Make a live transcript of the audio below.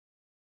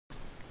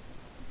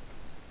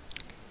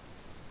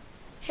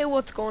Hey,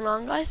 what's going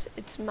on, guys?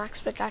 It's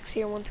MaxPicAxe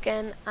here once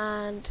again,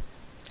 and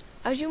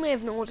as you may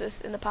have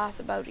noticed in the past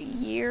about a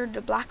year,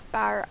 the black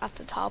bar at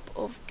the top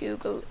of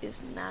Google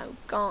is now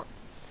gone.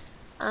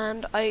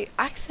 And I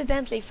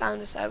accidentally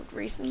found this out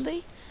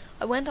recently.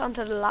 I went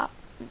onto the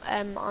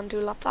onto a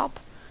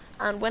laptop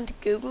and went to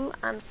Google,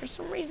 and for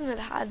some reason it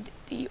had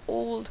the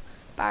old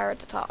bar at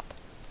the top.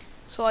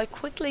 So I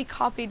quickly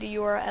copied the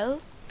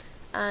URL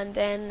and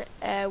then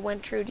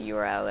went through the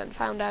URL and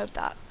found out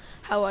that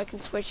how I can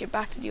switch it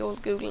back to the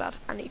old Google at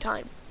any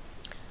time.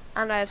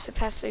 And I have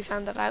successfully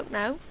found that out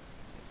now.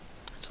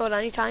 So at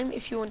any time,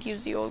 if you want to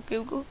use the old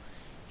Google,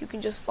 you can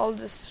just follow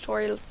this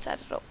tutorial to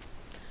set it up.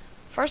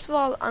 First of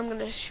all, I'm going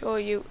to show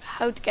you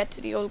how to get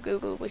to the old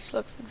Google, which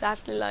looks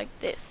exactly like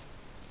this.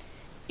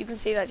 You can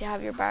see that you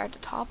have your bar at the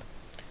top,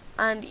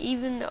 and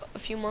even a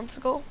few months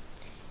ago,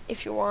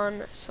 if you were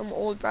on some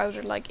old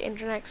browser like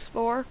Internet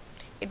Explorer,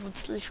 it would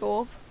still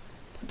show up.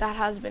 But that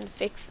has been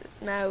fixed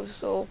now,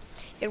 so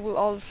it will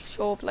always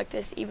show up like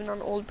this even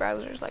on old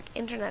browsers like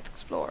Internet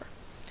Explorer.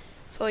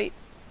 So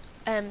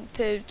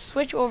to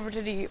switch over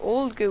to the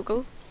old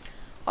Google,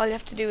 all you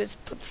have to do is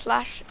put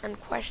slash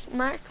and question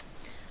mark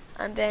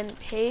and then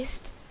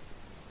paste.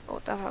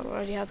 Oh, that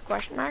already has a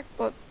question mark,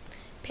 but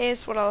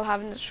paste what I'll have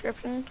in the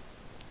description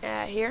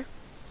here,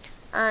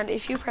 and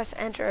if you press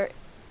enter,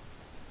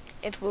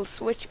 it will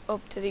switch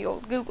up to the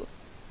old Google.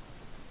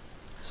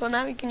 So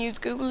now you can use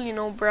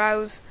Google,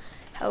 browse,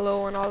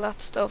 hello and all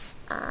that stuff,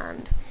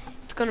 and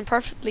it's going to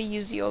perfectly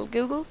use the old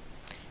Google.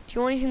 The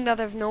only thing that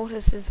I've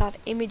noticed is that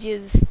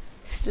images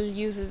still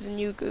uses the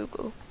new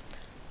Google,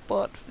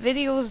 but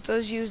videos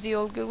does use the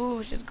old Google,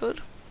 which is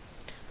good.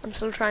 I'm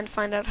still trying to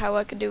find out how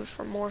I could do it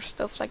for more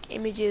stuff like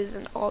images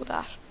and all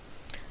that.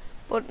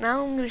 But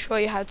now I'm going to show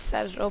you how to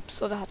set it up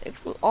so that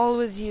it will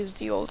always use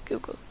the old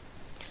Google.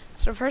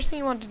 So the first thing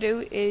you want to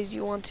do is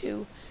you want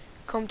to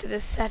come to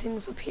this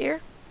settings up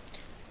here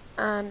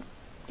and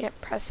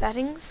press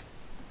settings.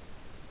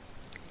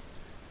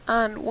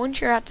 And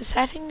once you're at the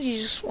settings, you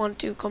just want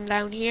to come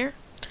down here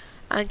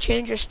and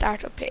change your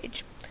startup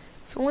page.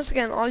 So once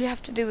again, all you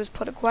have to do is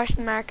put a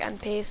question mark and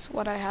paste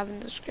what I have in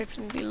the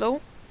description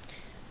below.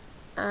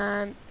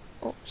 And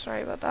oh,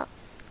 sorry about that,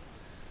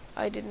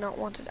 I did not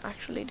want to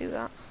actually do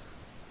that.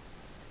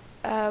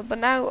 But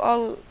now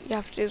all you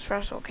have to do is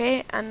press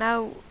OK, and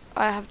now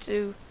I have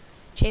to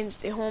change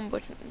the home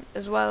button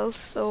as well.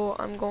 So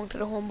I'm going to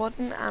the home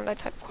button and I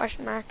type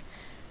question mark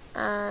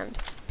and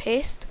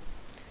paste,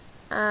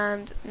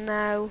 and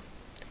now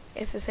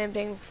it's the same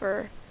thing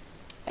for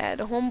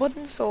the home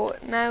button. So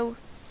now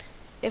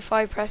if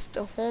I press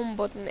the home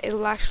button, it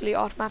will actually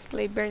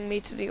automatically bring me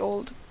to the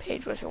old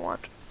page which I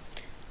want.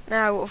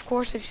 Now of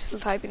course, if you still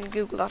type in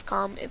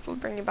google.com, it will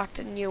bring you back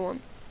to the new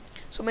one,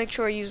 so make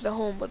sure you use the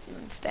home button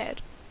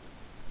instead.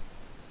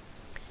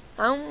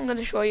 Now I'm going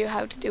to show you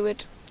how to do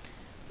it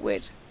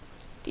with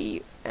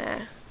the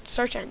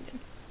search engine.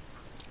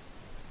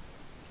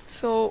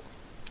 So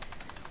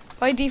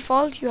by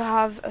default, you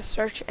have a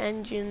search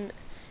engine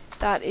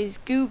that is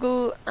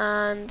Google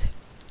and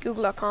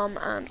google.com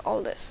and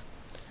all this.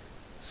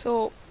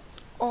 So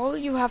all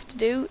you have to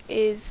do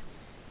is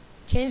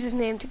change this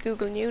name to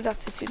Google New,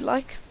 that's if you'd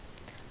like,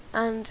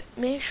 and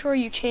make sure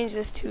you change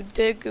this to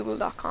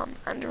thegoogle.com.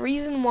 And the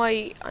reason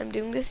why I'm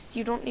doing this,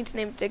 you don't need to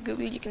name it the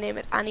Google, you can name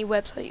it any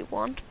website you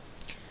want,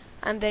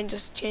 and then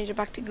just change it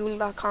back to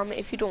google.com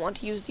if you don't want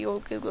to use the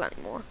old Google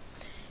anymore,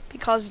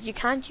 because you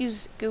can't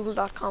use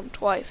google.com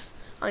twice,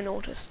 I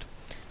noticed.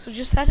 So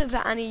just set it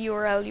to any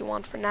URL you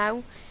want for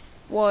now,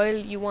 while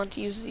you want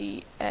to use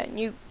the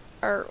new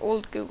or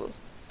old Google.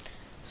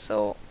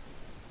 So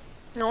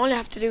now all you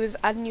have to do is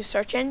add a new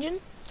search engine.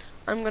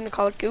 I'm going to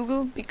call it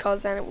Google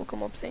because then it will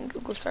come up saying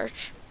Google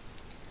search.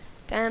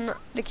 Then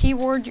the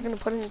keyword you're going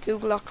to put in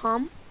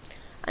google.com,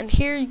 and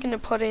here you're going to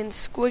put in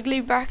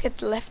squiggly bracket,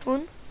 the left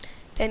one,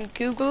 then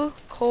Google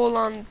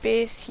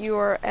base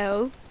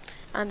URL,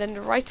 and then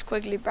the right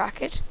squiggly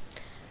bracket,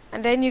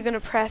 and then you're going to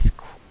press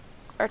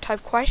or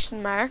type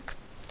question mark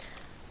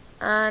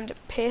and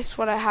paste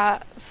what I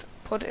have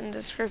put in the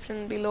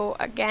description below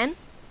again,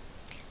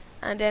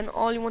 and then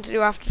all you want to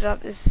do after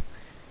that is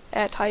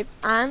type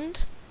and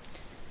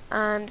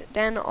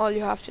then all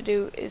you have to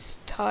do is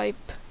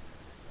type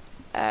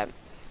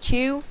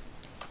Q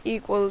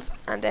equals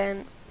and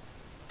then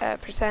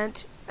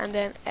percent and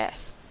then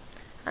S,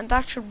 and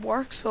that should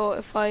work. So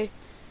if I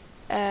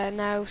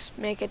now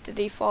make it the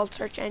default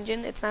search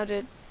engine, it's now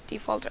the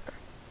default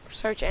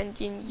search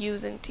engine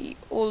using the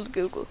old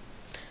Google.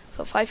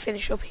 So if I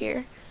finish up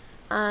here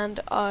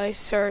and I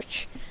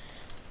search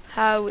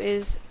I'll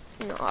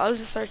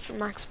just search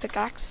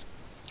MaxPicAxe,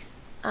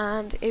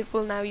 and it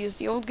will now use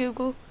the old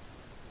Google.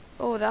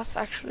 Oh, that's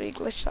actually a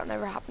glitch that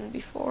never happened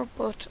before,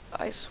 but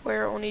I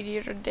swear only the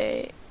other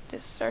day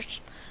this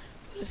searched,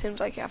 but it seems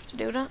like you have to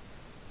do that.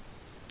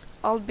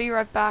 I'll be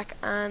right back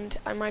and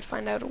I might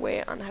find out a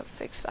way on how to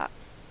fix that.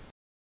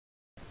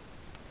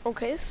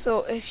 Okay,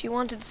 so if you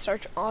wanted to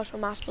search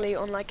automatically,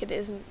 unlike it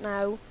isn't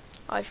now,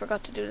 I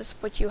forgot to do this,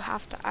 but you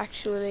have to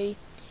actually,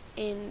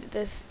 in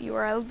this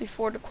URL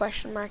before the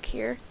question mark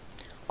here,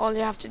 all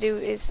you have to do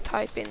is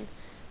type in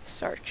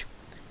search,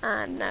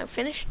 and now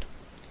finished.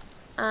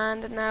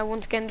 And now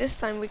once again, this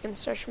time we can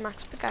search for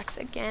MaxPicAxe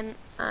again,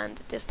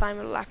 and this time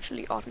it will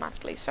actually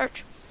automatically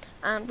search,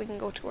 and we can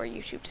go to our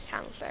YouTube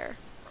channel there.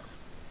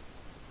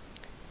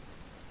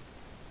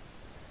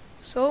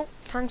 So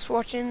thanks for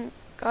watching,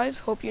 guys.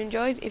 Hope you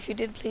enjoyed. If you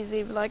did, please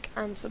leave a like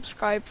and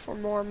subscribe for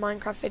more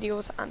Minecraft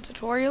videos and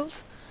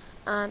tutorials,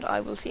 and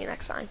I will see you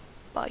next time.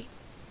 Bye.